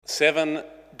seven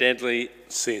deadly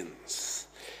sins.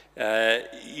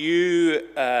 If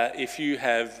you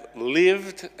have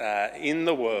lived in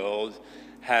the world,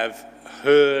 have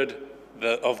heard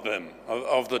of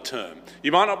the term.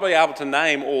 You might not be able to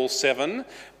name all seven,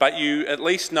 but you at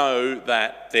least know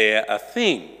that they're a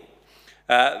thing.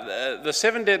 The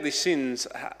seven deadly sins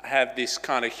have this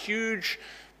kind of huge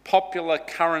popular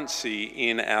currency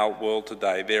in our world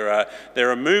today. There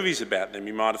are movies about them.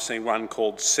 You might have seen one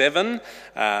called Seven,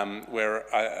 where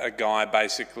a guy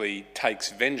basically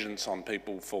takes vengeance on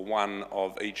people for one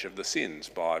of each of the sins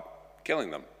by killing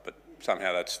them, but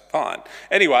somehow that's fine.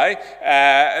 Anyway,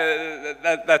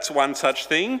 that's one such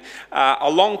thing. A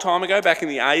long time ago, back in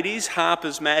the 80s,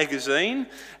 Harper's Magazine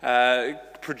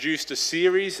produced a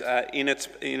series in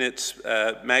its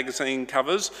magazine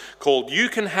covers called "You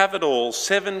Can Have It All: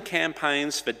 7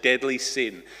 Campaigns for Deadly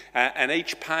Sin," and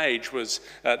each page was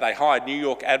they hired New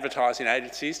York advertising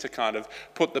agencies to kind of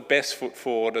put the best foot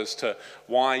forward as to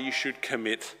why you should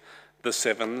commit the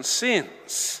 7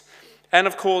 sins. And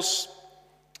of course,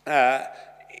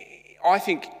 I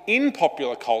think in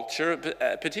popular culture,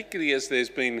 particularly as there's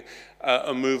been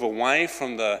a move away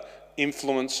from the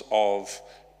influence of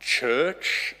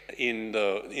church in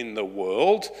the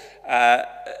world,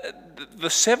 the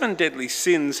 7 deadly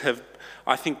sins have,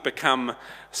 I think, become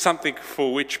something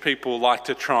for which people like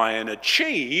to try and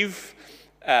achieve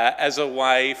as a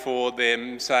way for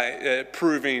them,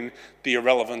 proving the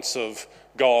irrelevance of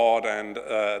God and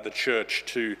the church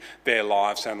to their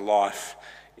lives and life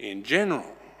in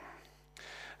general.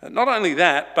 Not only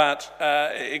that, but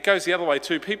it goes the other way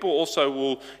too. People also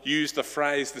will use the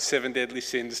phrase the 7 deadly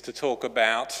sins to talk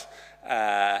about,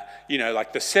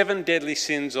 like the 7 deadly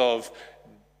sins of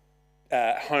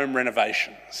home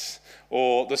renovations,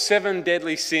 or the 7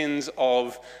 deadly sins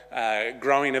of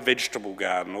growing a vegetable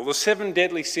garden, or the 7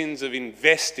 deadly sins of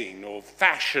investing, or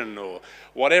fashion, or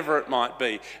whatever it might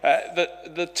be.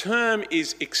 The term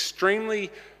is extremely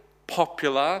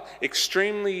popular,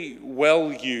 extremely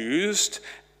well used,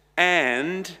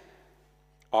 and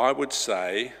I would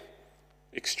say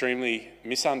extremely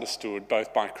misunderstood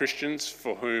both by Christians,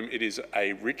 for whom it is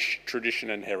a rich tradition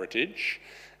and heritage,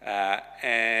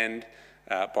 and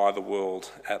by the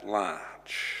world at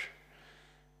large.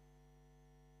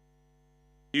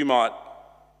 You might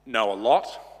know a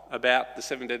lot about the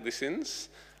 7 deadly sins.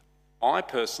 I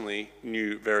personally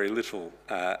knew very little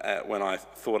when I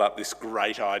thought up this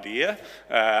great idea,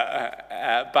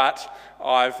 but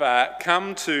I've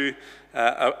come to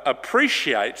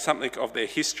appreciate something of their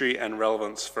history and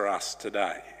relevance for us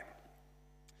today.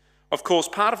 Of course,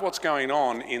 part of what's going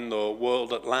on in the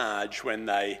world at large when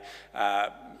they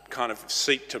kind of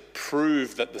seek to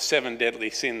prove that the 7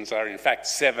 deadly sins are in fact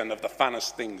 7 of the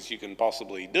funnest things you can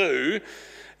possibly do,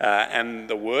 and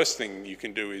the worst thing you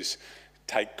can do is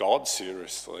take God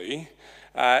seriously,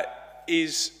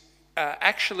 is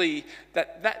actually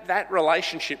that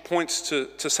relationship points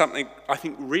to something I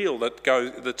think real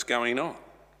that's going on,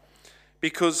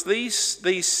 because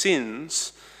these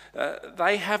sins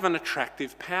they have an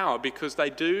attractive power because they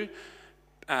do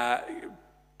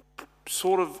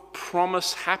sort of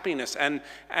promise happiness, and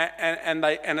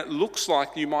it looks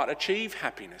like you might achieve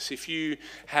happiness if you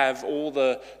have all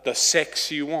the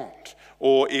sex you want,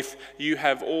 or if you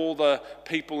have all the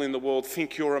people in the world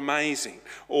think you're amazing,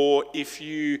 or if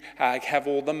you have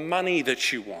all the money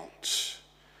that you want.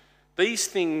 These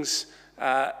things,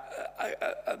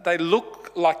 they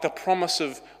look like the promise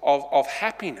of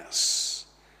happiness.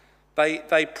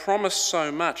 They promise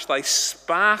so much. They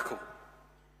sparkle.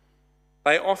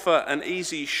 They offer an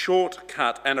easy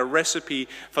shortcut and a recipe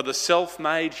for the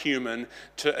self-made human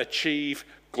to achieve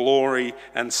glory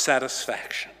and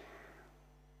satisfaction.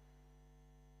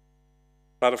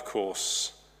 But of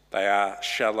course, they are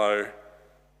shallow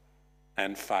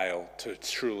and fail to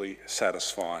truly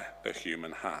satisfy the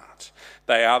human heart.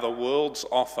 They are the world's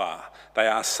offer. They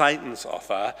are Satan's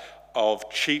offer of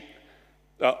cheap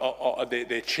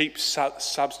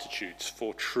substitutes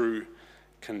for true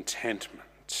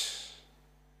contentment.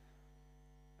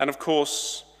 And of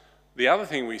course, the other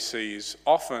thing we see is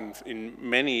often, in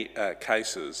many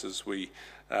cases, as we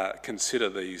consider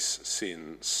these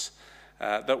sins,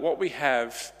 that what we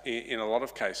have in a lot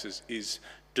of cases is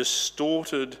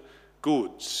distorted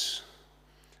goods.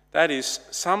 That is,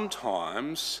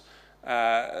 sometimes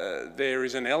there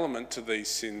is an element to these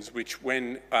sins which,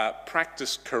 when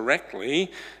practiced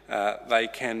correctly, they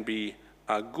can be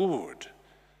good.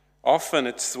 Often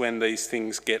it's when these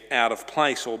things get out of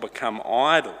place or become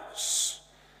idols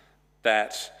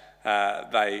that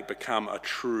they become a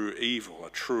true evil, a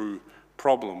true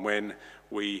problem, when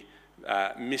we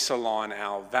misalign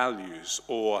our values,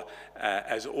 or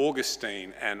as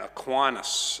Augustine and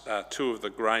Aquinas, two of the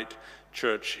great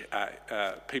church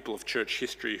people of church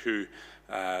history who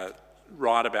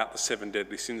write about the 7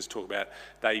 deadly sins, talk about,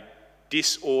 they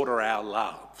disorder our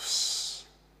loves.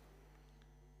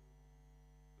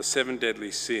 The 7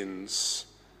 deadly sins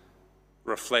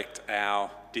reflect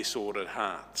our disordered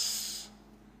hearts,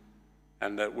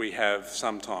 and that we have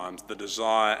sometimes the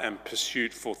desire and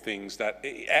pursuit for things that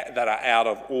are out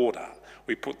of order.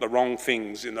 We put the wrong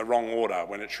things in the wrong order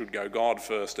when it should go God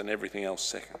first and everything else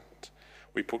second.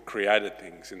 We put created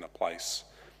things in the place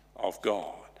of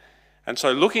God. And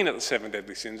so looking at the 7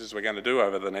 deadly sins, as we're going to do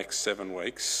over the next 7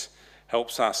 weeks,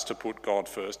 helps us to put God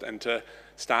first and to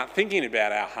start thinking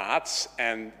about our hearts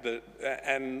and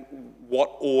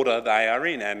what order they are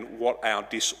in and what our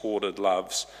disordered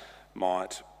loves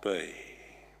might be.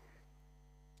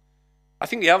 I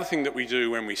think the other thing that we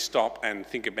do when we stop and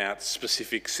think about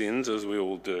specific sins, as we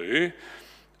all do,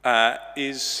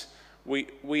 is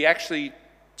we actually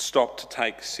stop to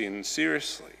take sin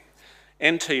seriously.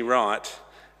 N.T. Wright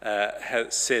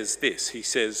says this. He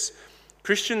says,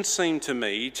 "Christians seem to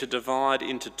me to divide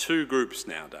into 2 groups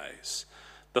nowadays.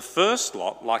 The first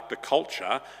lot, like the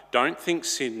culture, don't think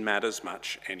sin matters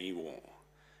much anymore.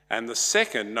 And the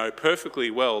second know perfectly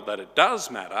well that it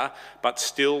does matter, but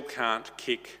still can't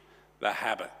kick the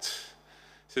habit."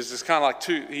 So there's kind of like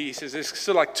there's sort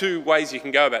of like 2 ways you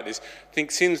can go about this.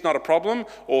 Think sin's not a problem,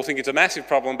 or think it's a massive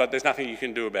problem, but there's nothing you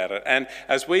can do about it. And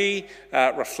as we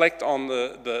reflect on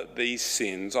these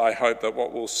sins, I hope that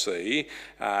what we'll see,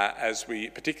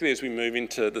 particularly as we move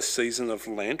into the season of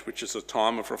Lent, which is a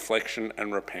time of reflection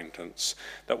and repentance,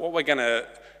 that what we're going to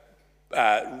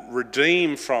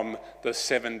redeem from the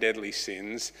 7 deadly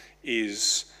sins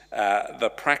is the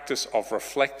practice of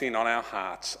reflecting on our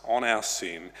hearts, on our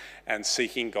sin, and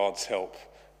seeking God's help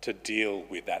to deal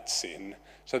with that sin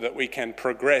so that we can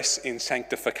progress in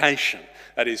sanctification.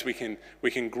 That is, we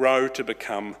can grow to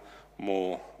become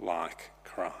more like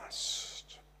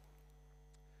Christ.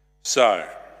 So,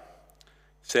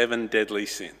 7 deadly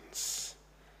sins.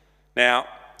 Now,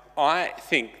 I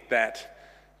think that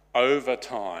over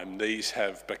time these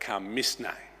have become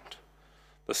misnamed.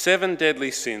 The 7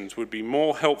 deadly sins would be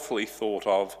more helpfully thought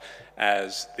of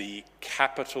as the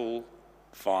capital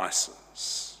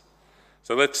vices.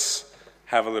 So let's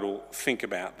have a little think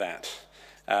about that.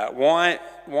 Why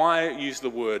use the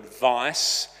word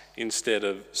vice instead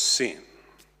of sin?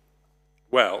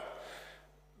 Well,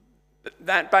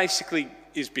 that basically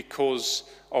is because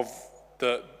of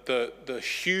the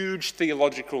huge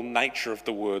theological nature of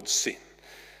the word sin.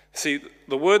 See,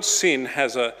 the word sin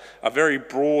has a very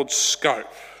broad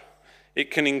scope. It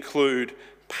can include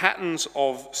patterns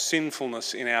of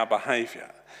sinfulness in our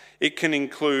behaviour. It can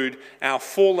include our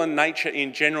fallen nature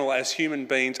in general as human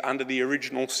beings under the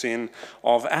original sin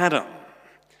of Adam.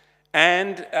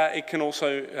 And it can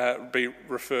also be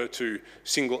referred to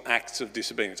single acts of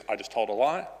disobedience. I just told a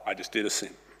lie, I just did a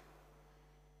sin.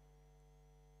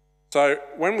 So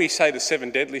when we say the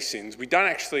 7 deadly sins, we don't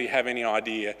actually have any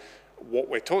idea what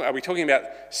we're talking. Are we talking about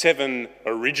 7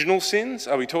 original sins?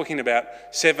 Are we talking about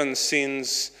 7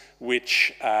 sins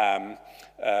which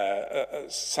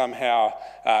somehow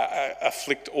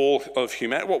afflict all of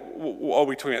humanity? What are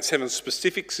we talking about? 7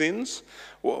 specific sins?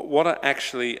 What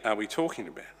are we talking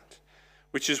about?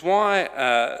 Which is why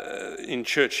in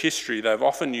church history they've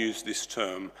often used this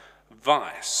term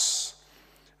vice.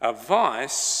 A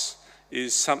vice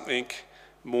is something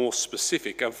more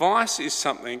specific. A vice is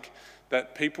something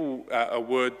that a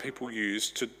word people use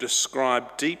to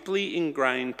describe deeply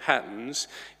ingrained patterns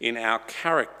in our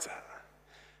character.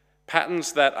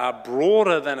 Patterns that are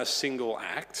broader than a single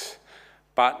act,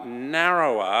 but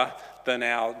narrower than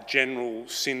our general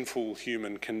sinful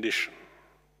human condition.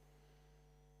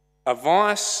 A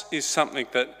vice is something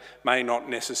that may not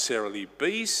necessarily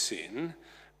be sin,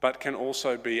 but can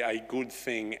also be a good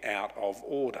thing out of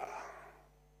order.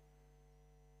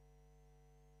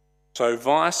 So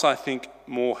vice, I think,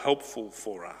 more helpful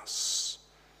for us.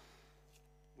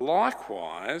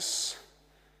 Likewise,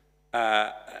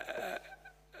 the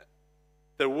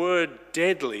word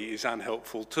deadly is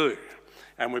unhelpful too,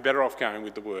 and we're better off going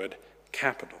with the word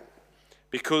capital.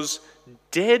 Because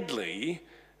deadly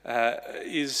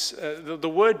is, the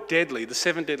word deadly, the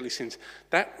 7 deadly sins,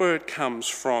 that word comes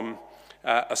from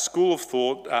a school of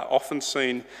thought often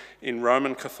seen in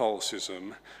Roman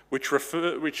Catholicism,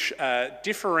 which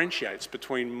differentiates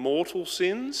between mortal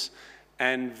sins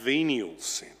and venial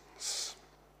sins.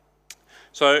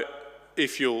 So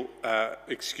if you'll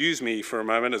excuse me for a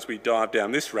moment as we dive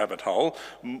down this rabbit hole,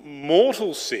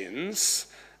 mortal sins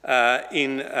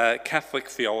in Catholic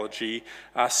theology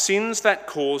are sins that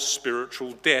cause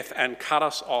spiritual death and cut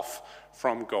us off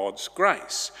from God's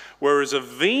grace. Whereas a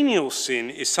venial sin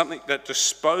is something that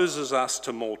disposes us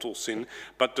to mortal sin,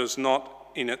 but does not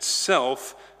in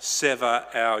itself sever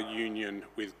our union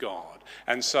with God.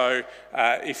 And so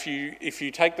if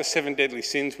you take the 7 deadly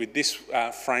sins with this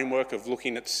framework of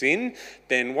looking at sin,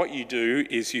 then what you do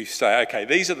is you say, okay,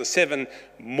 these are the 7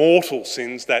 mortal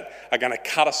sins that are going to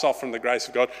cut us off from the grace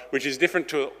of God, which is different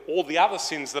to all the other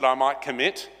sins that I might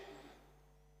commit,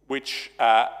 which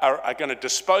are going to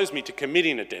dispose me to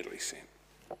committing a deadly sin.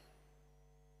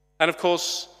 And of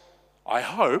course, I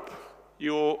hope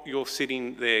you're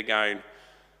sitting there going,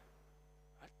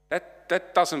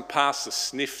 that doesn't pass the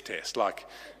sniff test. Like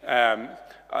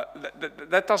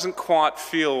that doesn't quite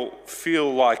feel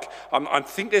like. I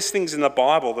think there's things in the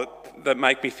Bible that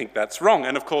make me think that's wrong.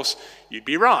 And of course, you'd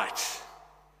be right.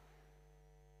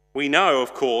 We know,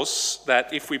 of course,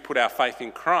 that if we put our faith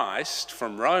in Christ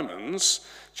from Romans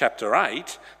chapter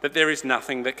 8, that there is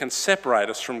nothing that can separate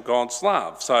us from God's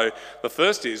love. So the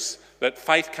first is that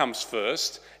faith comes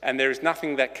first, and there is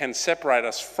nothing that can separate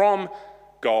us from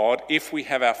God if we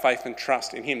have our faith and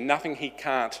trust in him. Nothing he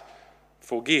can't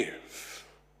forgive.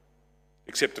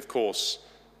 Except, of course,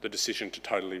 the decision to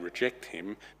totally reject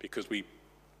him because we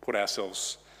put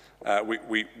ourselves,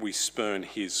 we spurn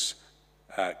his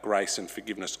grace and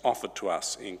forgiveness offered to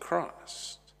us in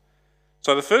Christ.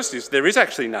 So the first is there is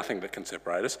actually nothing that can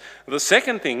separate us. The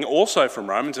second thing, also from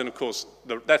Romans, and of course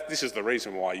this is the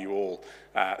reason why you all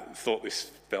thought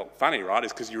this felt funny, right,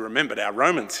 is because you remembered our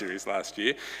Romans series last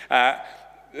year.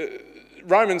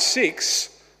 Romans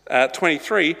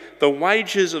 6:23, the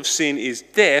wages of sin is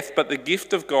death, but the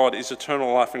gift of God is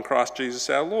eternal life in Christ Jesus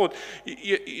our Lord.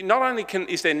 Not only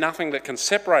is there nothing that can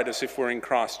separate us if we're in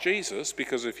Christ Jesus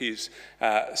because of his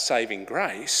saving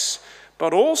grace,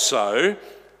 but also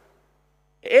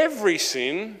every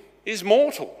sin is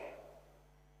mortal.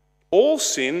 All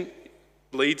sin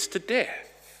leads to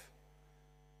death.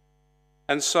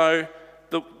 And so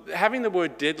having the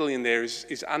word deadly in there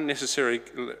is unnecessarily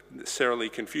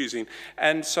confusing.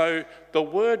 And so the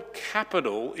word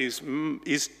capital is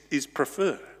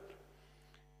preferred,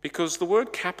 because the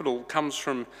word capital comes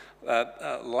from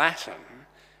Latin,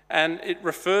 and it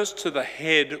refers to the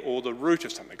head or the root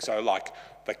of something. So like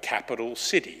the capital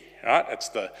city, right? It's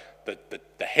the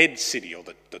head city or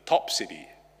the top city.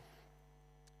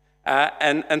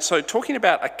 And so talking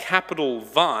about a capital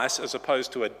vice as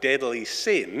opposed to a deadly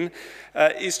sin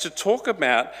is to talk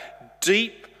about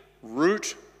deep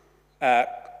root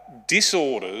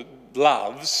disordered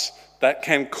loves that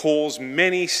can cause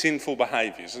many sinful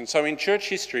behaviours. And so in church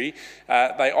history,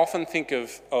 they often think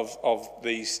of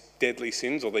these deadly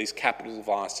sins or these capital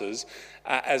vices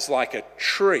as like a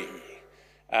tree.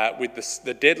 With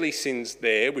the deadly sins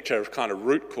there, which are kind of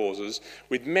root causes,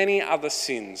 with many other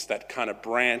sins that kind of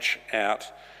branch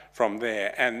out from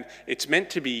there. And it's meant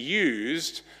to be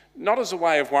used not as a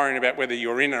way of worrying about whether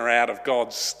you're in or out of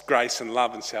God's grace and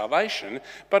love and salvation,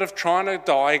 but of trying to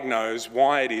diagnose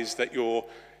why it is that you're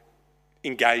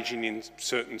engaging in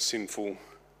certain sinful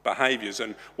behaviours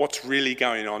and what's really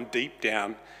going on deep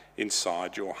down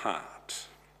inside your heart.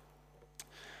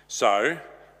 So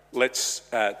let's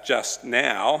just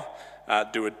now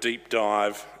do a deep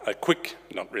dive,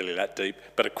 not really that deep,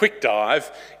 but a quick dive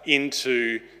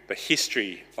into the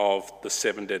history of the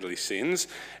 7 deadly sins.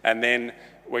 And then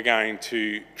we're going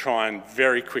to try and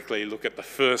very quickly look at the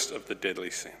first of the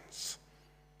deadly sins.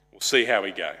 We'll see how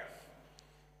we go.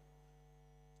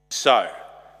 So,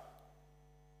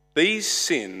 these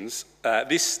sins,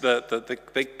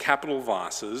 the capital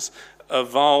vices,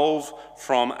 evolve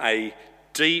from a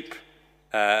deep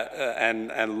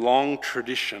and long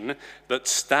tradition that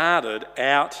started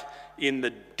out in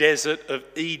the desert of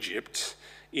Egypt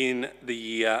in the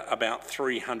year about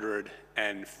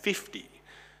 350.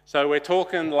 So we're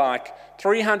talking like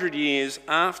 300 years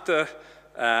after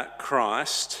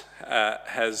Christ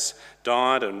has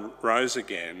died and rose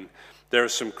again. There are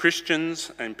some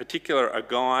Christians, in particular a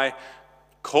guy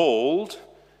called,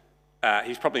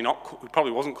 he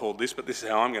probably wasn't called this, but this is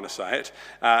how I'm going to say it,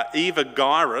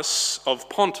 Evagrius of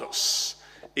Pontus,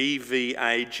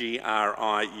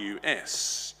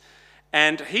 Evagrius.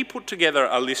 And he put together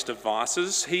a list of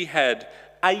vices. He had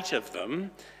 8 of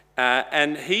them,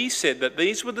 And he said that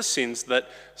these were the sins that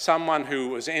someone who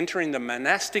was entering the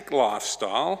monastic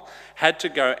lifestyle had to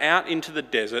go out into the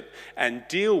desert and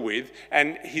deal with.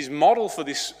 And his model for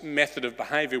this method of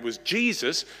behaviour was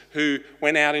Jesus, who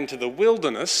went out into the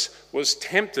wilderness, was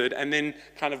tempted, and then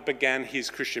kind of began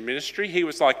his Christian ministry. He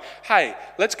was like, hey,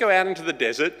 let's go out into the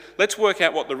desert. Let's work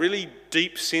out what the really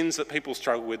deep sins that people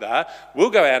struggle with are. We'll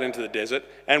go out into the desert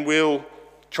and we'll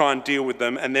try and deal with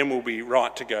them, and then we'll be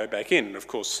right to go back in. And of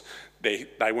course, they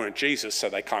weren't Jesus, so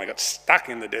they kind of got stuck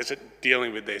in the desert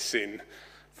dealing with their sin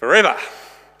forever.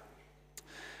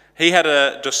 He had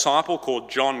a disciple called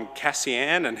John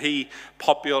Cassian, and he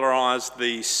popularised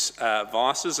these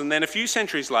vices. And then a few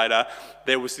centuries later,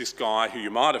 there was this guy who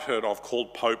you might have heard of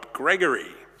called Pope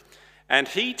Gregory. And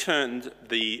he turned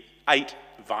the 8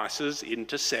 vices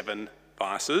into 7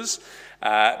 vices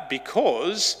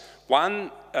because one,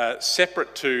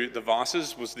 separate to the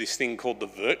vices, was this thing called the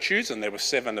virtues, and there were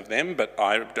 7 of them, but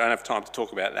I don't have time to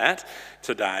talk about that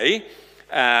today.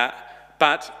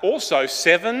 But also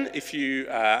 7, if you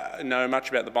know much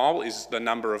about the Bible, is the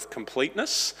number of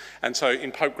completeness. And so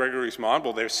in Pope Gregory's mind,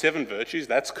 well, there's 7 virtues,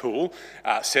 that's cool.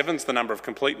 7's the number of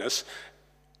completeness.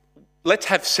 Let's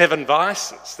have 7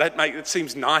 vices. It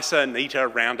seems nicer, neater,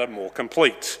 rounder, more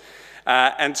complete.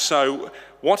 And so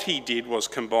what he did was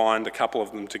combined a couple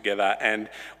of them together and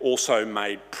also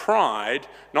made pride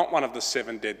not one of the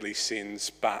 7 deadly sins,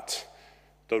 but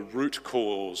the root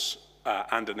cause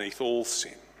underneath all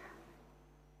sin.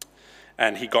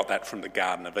 And he got that from the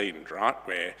Garden of Eden, right,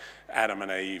 where Adam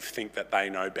and Eve think that they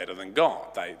know better than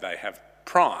God. They have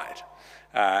pride.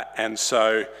 And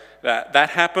so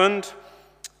that happened.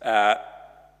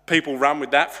 People run with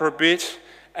that for a bit.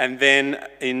 And then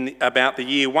in about the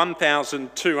year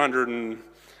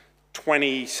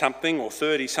 1220-something or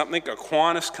 30-something,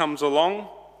 Aquinas comes along.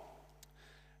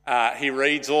 He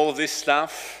reads all of this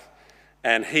stuff,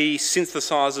 and he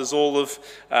synthesises all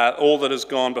that has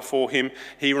gone before him.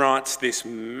 He writes this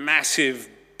massive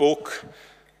book,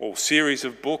 or series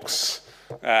of books,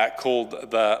 called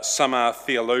the Summa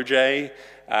Theologiae,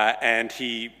 and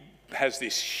he has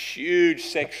this huge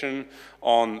section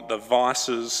on the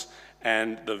vices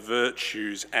and the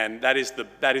virtues, and that is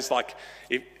like,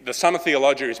 the Summa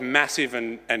Theologia is massive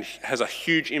and has a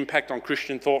huge impact on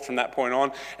Christian thought from that point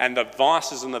on, and the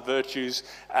vices and the virtues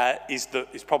is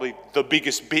probably the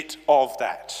biggest bit of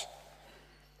that.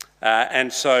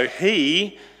 And so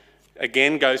he,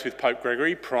 again, goes with Pope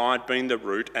Gregory, pride being the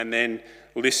root, and then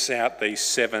lists out these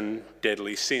 7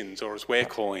 deadly sins, or as we're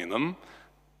calling them,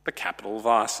 the capital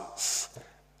vices.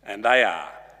 And they are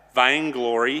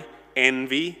vainglory,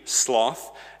 envy,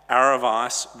 sloth,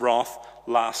 avarice, wrath,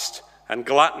 lust, and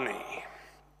gluttony.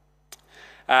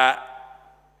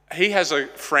 He has a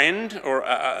friend or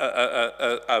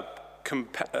a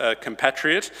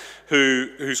compatriot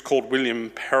who's called William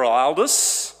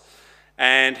Peraldus,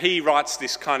 and he writes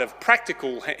this kind of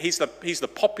practical. He's the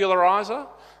popularizer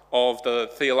of the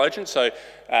theologian. So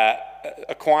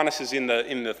Aquinas is in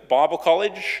the Bible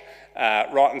college,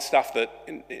 writing stuff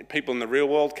that people in the real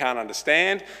world can't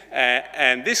understand,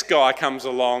 and this guy comes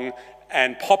along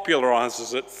and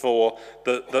popularises it for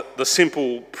the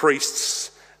simple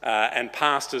priests and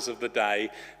pastors of the day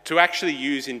to actually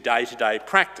use in day-to-day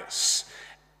practice.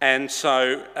 And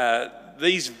so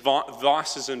these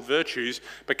vices and virtues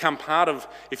become part of,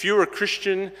 if you're a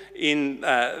Christian in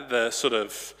the sort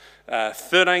of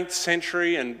 13th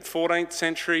century and 14th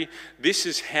century, this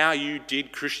is how you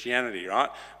did Christianity, right?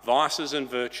 Vices and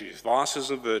virtues, vices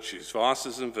and virtues,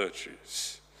 vices and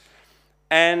virtues.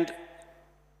 And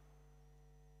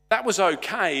that was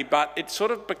okay, but it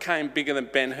sort of became bigger than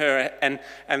Ben-Hur, and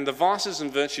the vices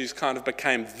and virtues kind of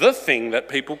became the thing that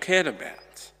people cared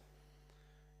about.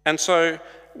 And so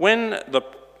when the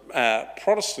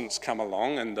Protestants come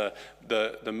along and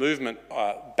the movement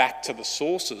back to the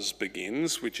sources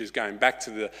begins, which is going back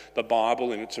to the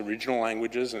Bible in its original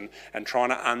languages and trying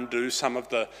to undo some of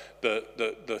the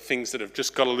things that have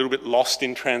just got a little bit lost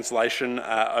in translation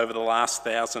over the last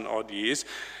 1,000-odd years,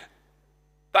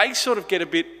 they sort of get a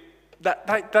bit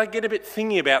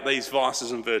thingy about these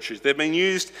vices and virtues. They've been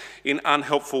used in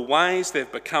unhelpful ways.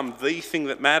 They've become the thing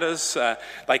that matters.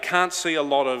 They can't see a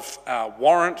lot of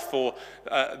warrant for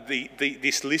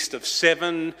this list of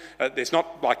 7. There's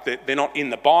not like they're not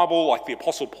in the Bible, like the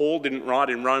Apostle Paul didn't write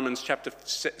in Romans chapter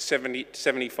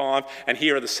 75, and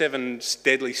here are the 7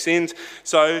 deadly sins.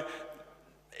 So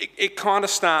it kind of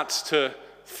starts to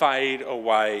fade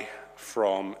away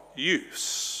from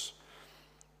use.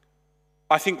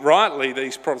 I think rightly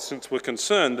these Protestants were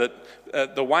concerned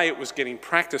that the way it was getting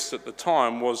practiced at the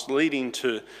time was leading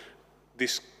to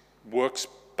this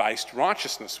works-based works-based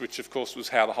righteousness, which of course was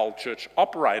how the whole church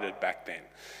operated back then.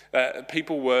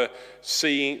 People were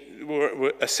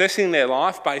assessing their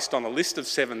life based on a list of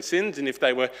 7 sins, and if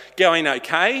they were going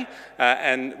okay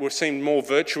and were seemed more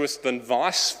virtuous than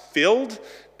vice-filled,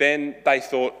 then they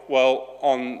thought, well,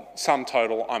 on sum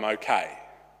total, I'm okay.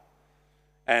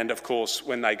 And of course,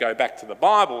 when they go back to the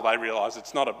Bible, they realise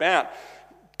it's not about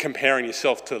comparing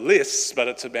yourself to lists, but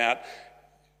it's about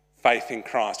faith in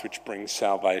Christ, which brings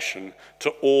salvation to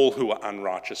all who are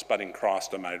unrighteous, but in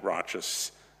Christ are made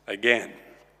righteous again.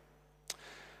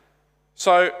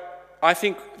 So I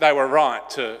think they were right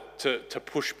to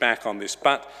push back on this,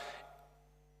 but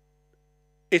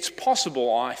it's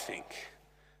possible, I think,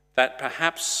 that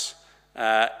perhaps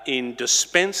in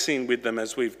dispensing with them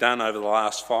as we've done over the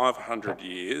last 500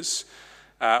 years,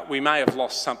 we may have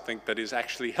lost something that is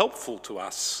actually helpful to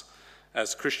us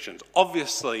as Christians.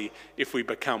 Obviously, if we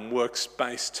become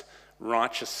works-based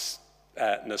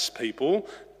righteousness people,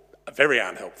 very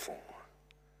unhelpful.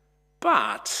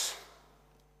 But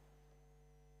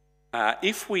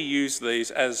if we use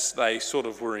these as they sort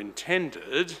of were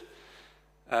intended,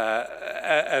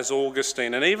 as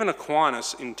Augustine and even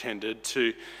Aquinas intended,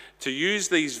 to use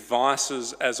these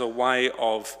vices as a way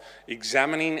of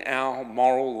examining our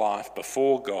moral life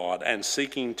before God and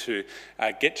seeking to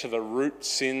get to the root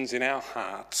sins in our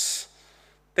hearts,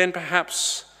 then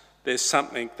perhaps there's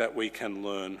something that we can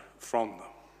learn from them.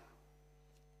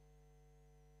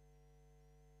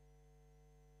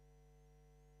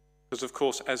 Because of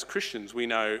course, as Christians, we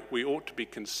know we ought to be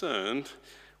concerned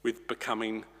with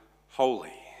becoming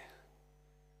holy.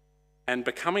 And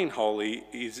becoming holy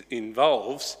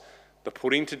involves the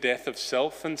putting to death of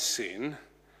self and sin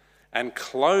and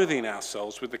clothing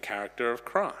ourselves with the character of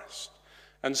Christ.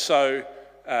 And so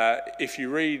if you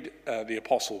read the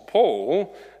Apostle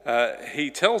Paul, he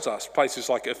tells us, places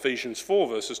like Ephesians 4,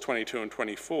 verses 22 and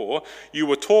 24, you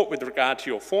were taught with regard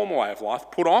to your former way of life,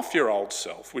 put off your old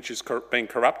self, which is being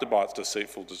corrupted by its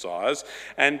deceitful desires,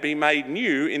 and be made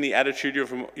new in the attitude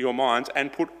of your minds,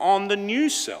 and put on the new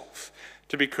self,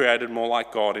 to be created more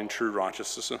like God in true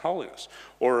righteousness and holiness.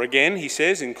 Or again, he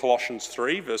says in Colossians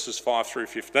 3, verses 5 through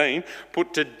 15,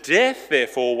 put to death,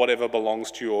 therefore, whatever belongs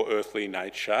to your earthly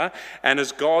nature, and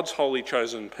as God's holy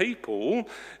chosen people,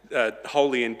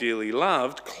 holy and dearly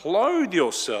loved, clothe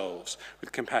yourselves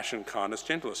with compassion, kindness,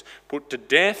 gentleness. Put to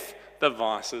death the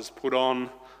vices, put on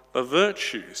the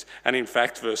virtues. And in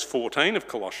fact, verse 14 of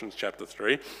Colossians chapter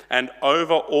 3, and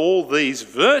over all these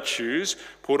virtues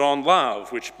put on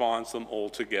love, which binds them all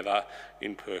together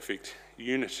in perfect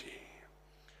unity.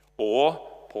 Or,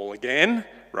 Paul again,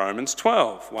 Romans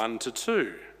 12, 1 to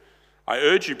 2. I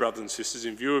urge you, brothers and sisters,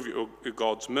 in view of your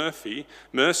God's mercy,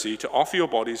 to offer your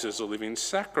bodies as a living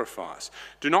sacrifice.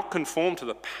 Do not conform to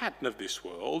the pattern of this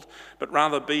world, but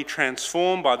rather be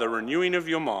transformed by the renewing of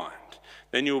your mind.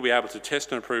 Then you will be able to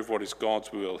test and approve what is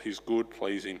God's will, his good,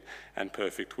 pleasing, and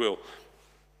perfect will.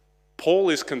 Paul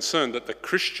is concerned that the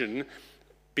Christian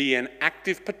be an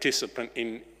active participant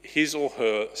in his or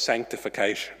her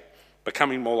sanctification,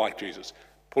 becoming more like Jesus,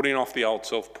 putting off the old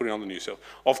self, putting on the new self.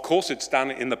 Of course, it's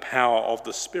done in the power of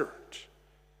the Spirit.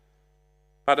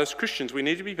 But as Christians, we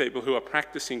need to be people who are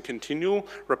practicing continual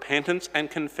repentance and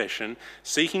confession,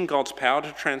 seeking God's power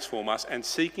to transform us, and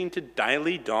seeking to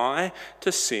daily die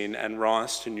to sin and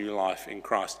rise to new life in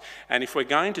Christ. And if we're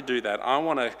going to do that, I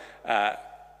want to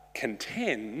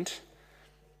contend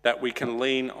that we can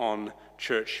lean on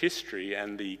church history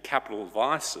and the capital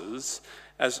vices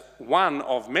as one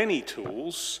of many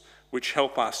tools which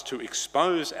help us to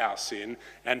expose our sin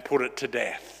and put it to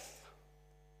death.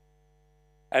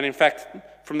 And in fact,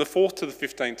 from the 4th to the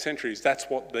 15th centuries, that's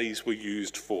what these were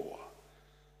used for.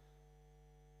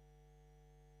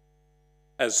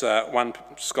 As one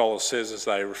scholar says as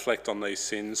they reflect on these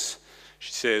sins,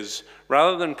 she says,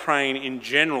 rather than praying in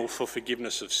general for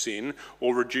forgiveness of sin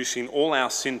or reducing all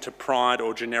our sin to pride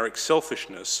or generic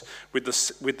selfishness, with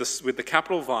the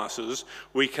capital vices,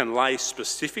 we can lay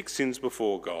specific sins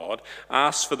before God,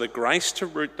 ask for the grace to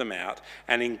root them out,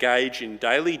 and engage in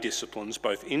daily disciplines,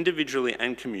 both individually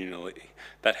and communally,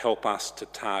 that help us to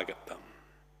target them.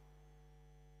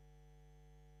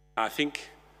 I think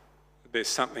there's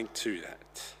something to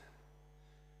that.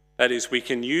 That is, we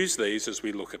can use these as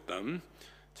we look at them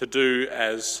to do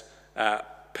as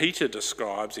Peter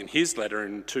describes in his letter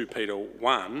in 2 Peter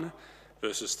 1,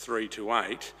 verses 3 to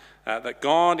 8, that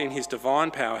God in his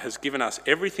divine power has given us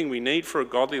everything we need for a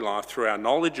godly life through our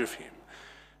knowledge of him.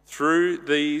 Through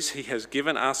these he has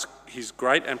given us his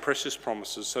great and precious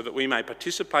promises so that we may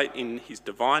participate in his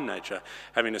divine nature,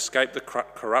 having escaped the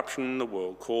corruption in the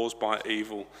world caused by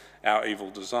our evil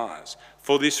desires.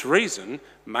 For this reason,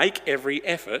 make every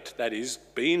effort, that is,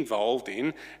 be involved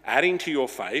in adding to your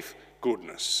faith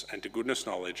goodness, and to goodness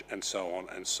knowledge, and so on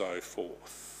and so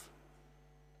forth.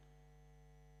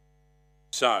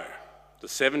 So, the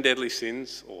 7 deadly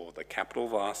sins, or the capital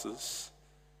vices,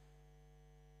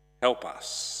 help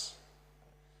us.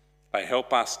 They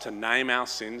help us to name our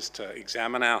sins, to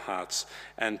examine our hearts,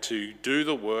 and to do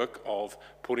the work of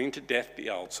putting to death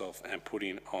the old self and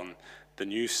putting on the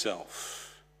new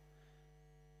self.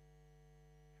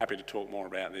 Happy to talk more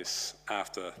about this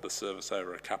after the service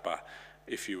over a cuppa,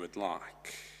 if you would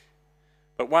like.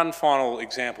 But one final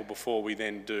example before we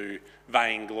then do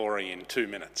vainglory in 2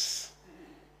 minutes.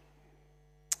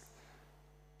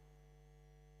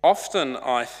 Often,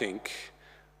 I think,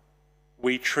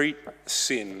 we treat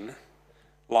sin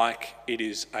like it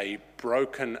is a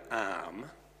broken arm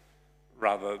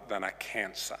rather than a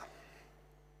cancer.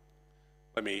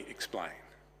 Let me explain.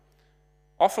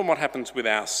 Often what happens with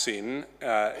our sin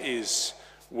is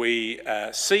we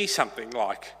see something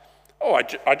like, oh,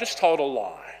 I just told a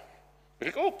lie.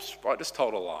 We think, oops, I just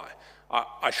told a lie.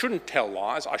 I shouldn't tell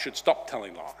lies, I should stop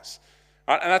telling lies.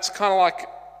 Right? And that's kind of like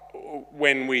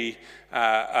when we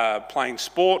are playing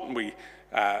sport and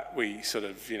we sort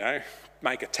of,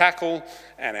 make a tackle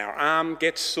and our arm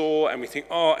gets sore and we think,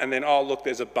 oh, look,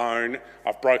 there's a bone,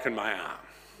 I've broken my arm.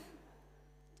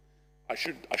 I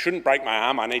shouldn't break my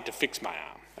arm, I need to fix my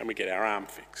arm. And we get our arm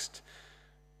fixed.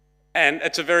 And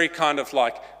it's a very kind of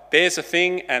like, there's a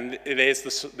thing and there's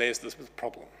the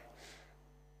problem.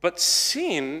 But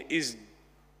sin is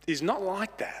not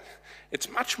like that. It's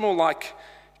much more like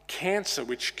cancer,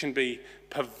 which can be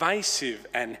pervasive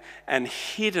and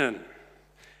hidden,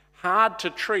 hard to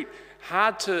treat,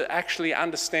 hard to actually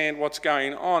understand what's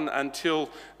going on until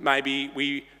maybe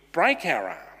we break our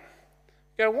arm.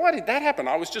 You go, why did that happen?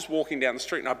 I was just walking down the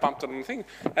street and I bumped on the thing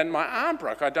and my arm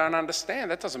broke. I don't understand.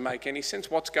 That doesn't make any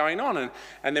sense. What's going on?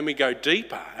 And then we go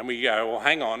deeper and we go, well,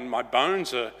 hang on, my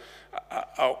bones are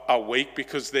weak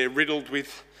because they're riddled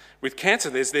with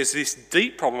cancer. There's this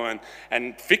deep problem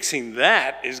and fixing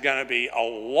that is going to be a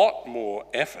lot more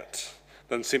effort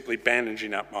than simply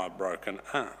bandaging up my broken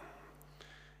arm.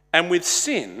 And with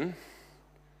sin,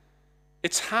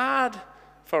 it's hard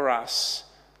for us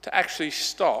to actually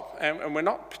stop, and we're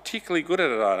not particularly good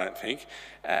at it, I don't think,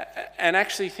 and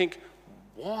actually think,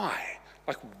 why?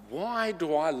 Like, why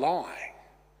do I lie?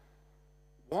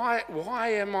 Why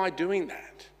am I doing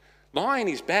that? Lying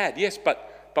is bad, yes,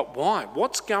 but why?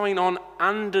 What's going on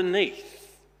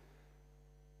underneath?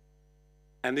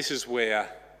 And this is where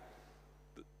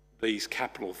these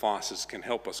capital vices can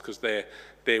help us, because they're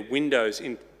windows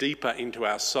deeper into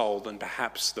our soul than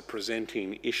perhaps the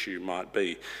presenting issue might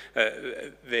be.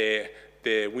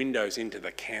 They're windows into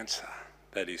the cancer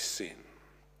that is sin.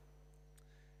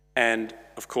 And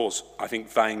of course, I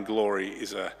think vainglory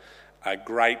is a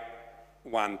great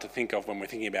one to think of when we're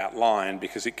thinking about lying,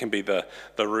 because it can be the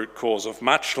root cause of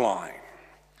much lying.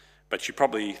 But you're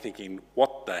probably thinking,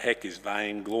 what the heck is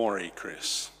vainglory,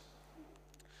 Chris?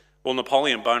 Well,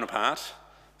 Napoleon Bonaparte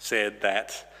said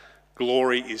that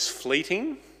glory is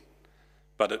fleeting,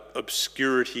 but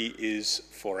obscurity is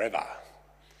forever.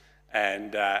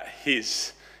 And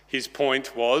his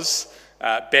point was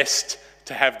best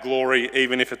to have glory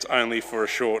even if it's only for a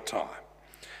short time.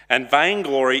 And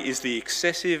vainglory is the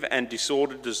excessive and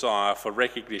disordered desire for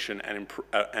recognition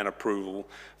and approval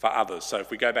for others. So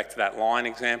if we go back to that lying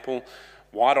example,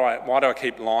 why do I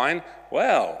keep lying?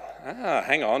 Well,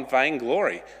 hang on,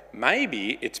 vainglory.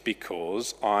 Maybe it's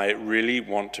because I really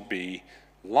want to be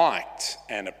liked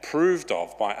and approved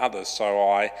of by others, so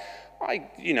I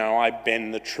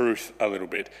bend the truth a little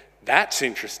bit. That's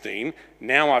interesting.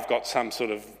 Now I've got some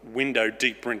sort of window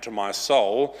deeper into my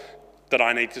soul that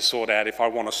I need to sort out if I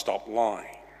want to stop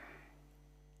lying.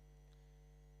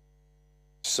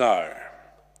 So,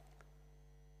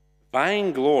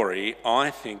 vainglory,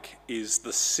 I think, is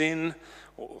the sin.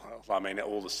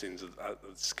 All the sins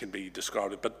can be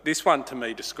described, but this one to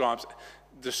me describes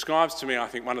to me, I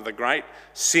think, one of the great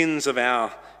sins of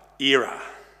our era.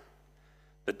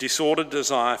 The disordered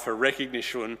desire for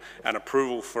recognition and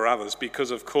approval for others,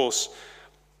 because, of course,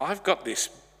 I've got this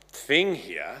thing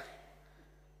here,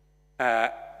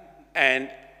 and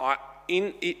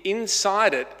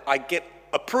inside it, I get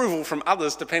approval from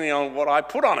others depending on what I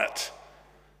put on it.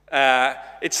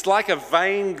 It's like a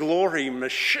vainglory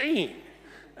machine.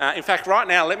 In fact, right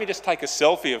now, let me just take a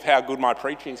selfie of how good my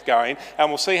preaching's going, and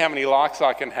we'll see how many likes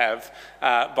I can have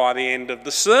by the end of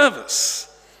the service.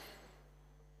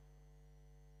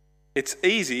 It's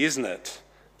easy, isn't it,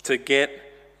 to get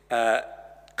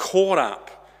caught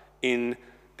up in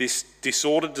this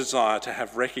disordered desire to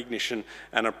have recognition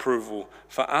and approval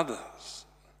for others.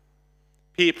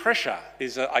 Peer pressure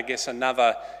is, I guess,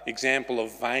 another example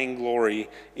of vainglory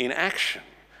in action,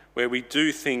 where we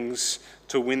do things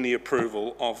to win the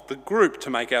approval of the group, to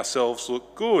make ourselves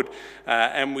look good,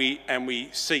 and we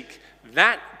seek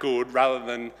that good rather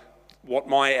than what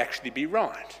might actually be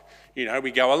right. You know,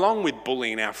 we go along with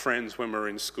bullying our friends when we're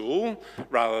in school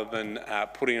rather than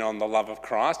putting on the love of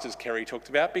Christ, as Kerry talked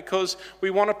about, because we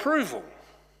want approval.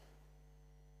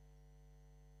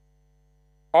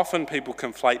 Often people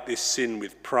conflate this sin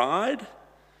with pride,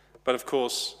 but of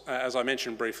course, as I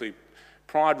mentioned briefly,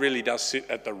 pride really does sit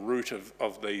at the root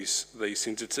of these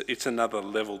sins. It's another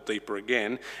level deeper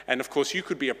again. And of course, you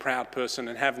could be a proud person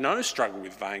and have no struggle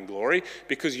with vainglory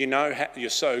because you know you're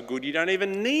so good you don't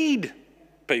even need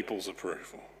people's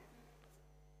approval.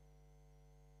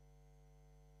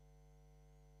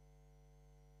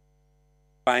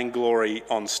 Vainglory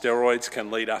on steroids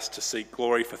can lead us to seek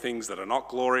glory for things that are not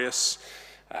glorious.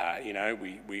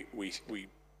 We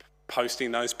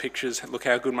posting those pictures, look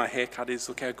how good my haircut is,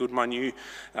 look how good my new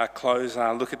clothes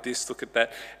are, look at this, look at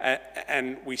that.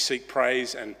 And we seek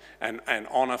praise and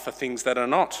honour for things that are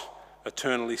not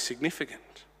eternally significant.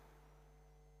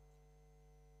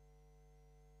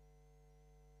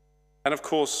 And of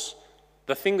course,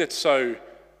 the thing that's so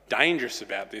dangerous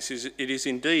about this is it is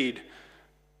indeed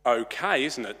okay,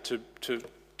 isn't it,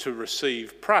 to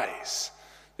receive praise.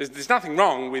 There's nothing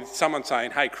wrong with someone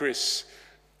saying, hey, Chris,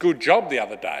 good job the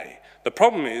other day. The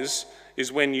problem is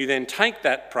when you then take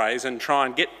that praise and try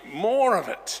and get more of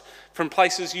it from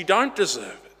places you don't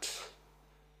deserve it.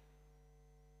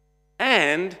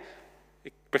 And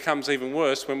it becomes even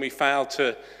worse when we fail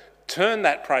to turn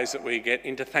that praise that we get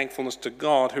into thankfulness to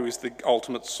God, who is the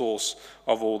ultimate source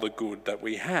of all the good that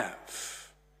we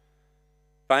have.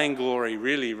 Vainglory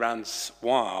really runs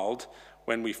wild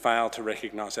when we fail to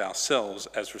recognise ourselves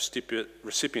as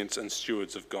recipients and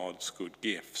stewards of God's good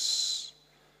gifts.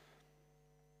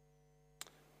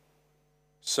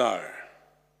 So,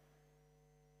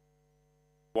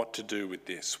 what to do with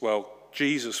this? Well,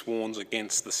 Jesus warns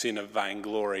against the sin of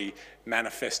vainglory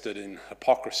manifested in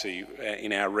hypocrisy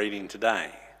in our reading today.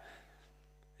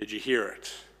 Did you hear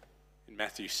it? In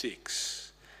Matthew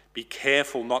 6. Be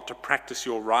careful not to practice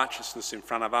your righteousness in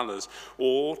front of others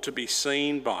or to be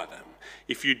seen by them.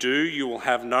 If you do, you will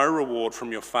have no reward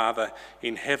from your Father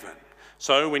in heaven.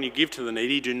 So when you give to the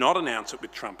needy, do not announce it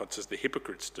with trumpets as the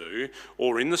hypocrites do,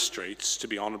 or in the streets to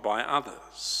be honoured by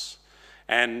others.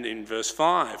 And in verse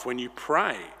 5, when you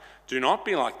pray, do not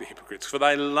be like the hypocrites, for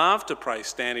they love to pray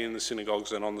standing in the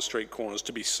synagogues and on the street corners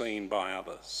to be seen by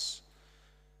others.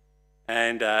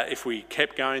 And if we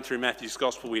kept going through Matthew's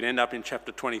Gospel, we'd end up in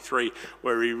chapter 23,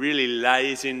 where he really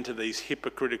lays into these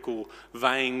hypocritical,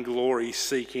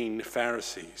 vainglory-seeking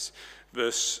Pharisees.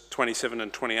 Verse 27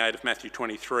 and 28 of Matthew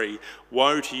 23,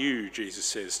 woe to you, Jesus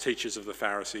says, teachers of the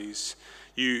Pharisees,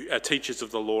 you teachers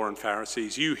of the law and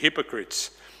Pharisees, you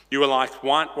hypocrites. You are like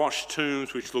whitewashed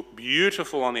tombs which look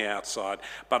beautiful on the outside,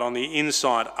 but on the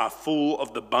inside are full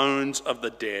of the bones of the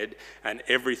dead, and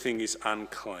everything is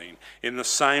unclean. In the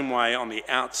same way, on the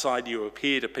outside you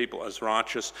appear to people as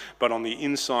righteous, but on the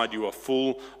inside you are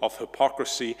full of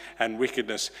hypocrisy and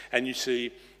wickedness. And you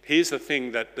see, here's the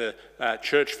thing that the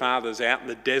church fathers out in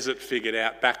the desert figured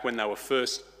out back when they were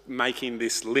first making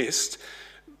this list.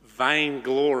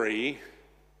 Vainglory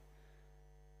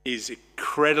is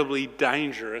incredibly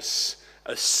dangerous,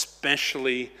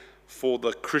 especially for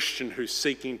the Christian who's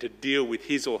seeking to deal with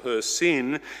his or her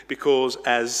sin, because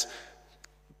as,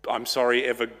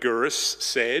 Evagurus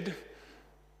said,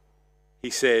 he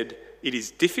said, it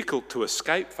is difficult to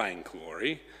escape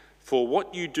vainglory, for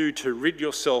what you do to rid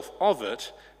yourself of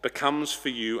it becomes for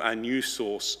you a new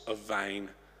source of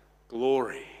vain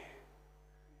glory.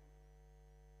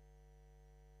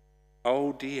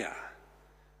 Oh dear.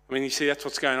 I mean, you see, that's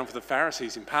what's going on for the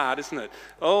Pharisees in part, isn't it?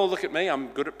 Oh, look at me, I'm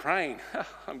good at praying.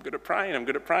 I'm good at praying, I'm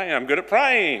good at praying, I'm good at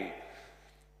praying.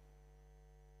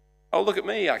 Oh, look at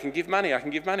me, I can give money, I can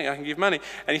give money, I can give money.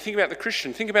 And you think about the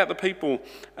Christian, think about the people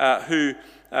who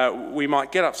we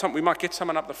might get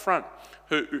someone up the front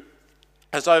who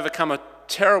has overcome a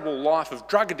terrible life of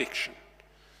drug addiction.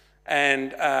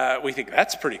 And we think,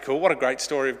 that's pretty cool, what a great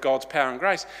story of God's power and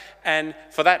grace. And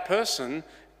for that person,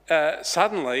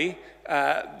 suddenly,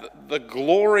 the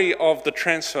glory of the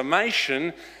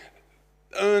transformation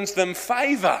earns them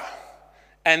favour,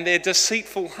 and their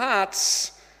deceitful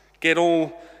hearts get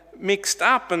all mixed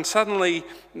up, and suddenly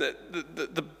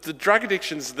the drug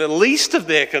addiction's the least of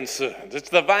their concerns. It's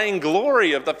the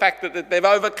vainglory of the fact that they've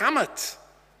overcome it.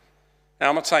 Now,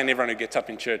 I'm not saying everyone who gets up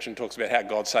in church and talks about how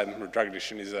God saved them from drug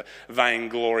addiction is a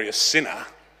vainglorious sinner,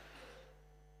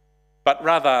 but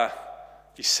rather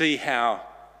you see how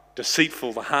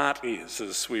deceitful the heart is,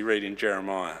 as we read in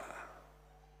Jeremiah.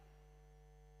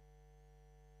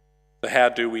 So how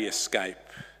do we escape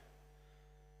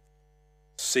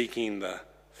seeking the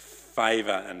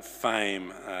favour and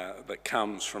fame that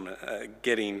comes from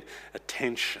getting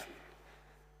attention?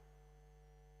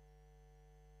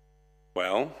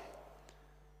 Well,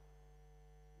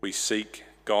 we seek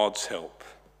God's help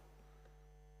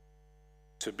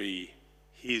to be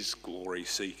his glory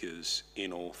seekers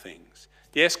in all things.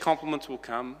 Yes, compliments will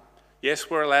come. Yes,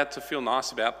 we're allowed to feel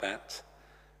nice about that.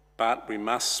 But we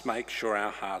must make sure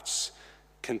our hearts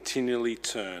continually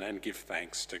turn and give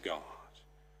thanks to God.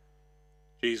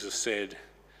 Jesus said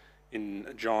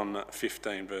in John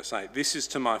 15, verse 8, "This is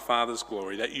to my Father's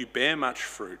glory, that you bear much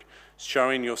fruit,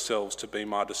 showing yourselves to be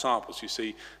my disciples." You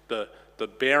see, the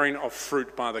bearing of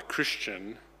fruit by the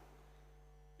Christian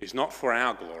is not for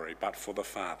our glory, but for the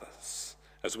Father's.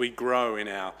 As we grow in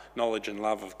our knowledge and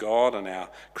love of God and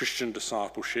our Christian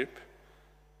discipleship,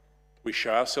 we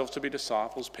show ourselves to be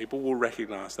disciples. People will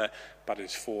recognise that, but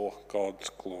it's for God's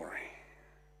glory.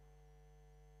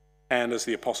 And as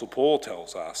the Apostle Paul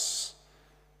tells us,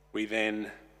 we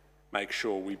then make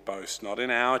sure we boast not in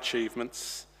our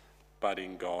achievements, but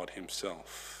in God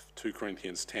himself. 2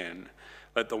 Corinthians 10,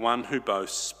 "Let the one who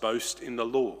boasts boast in the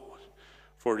Lord,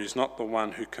 for it is not the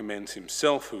one who commends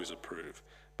himself who is approved,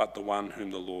 but the one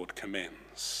whom the Lord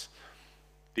commends."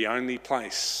 The only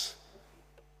place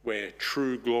where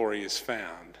true glory is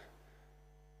found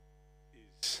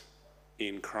is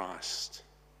in Christ.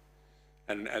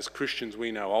 And as Christians,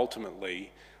 we know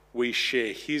ultimately we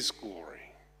share his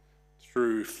glory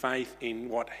through faith in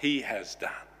what he has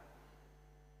done.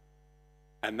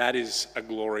 And that is a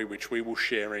glory which we will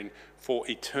share in for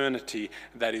eternity.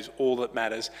 That is all that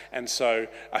matters. And so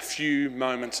a few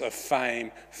moments of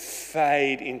fame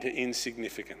fade into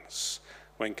insignificance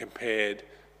when compared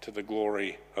to the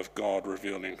glory of God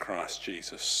revealed in Christ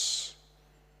Jesus.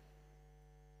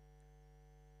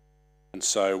 And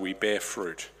so we bear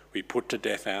fruit, we put to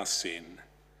death our sin,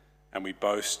 and we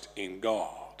boast in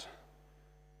God,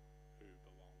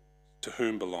 to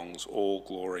whom belongs all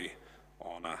glory,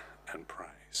 honour and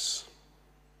praise.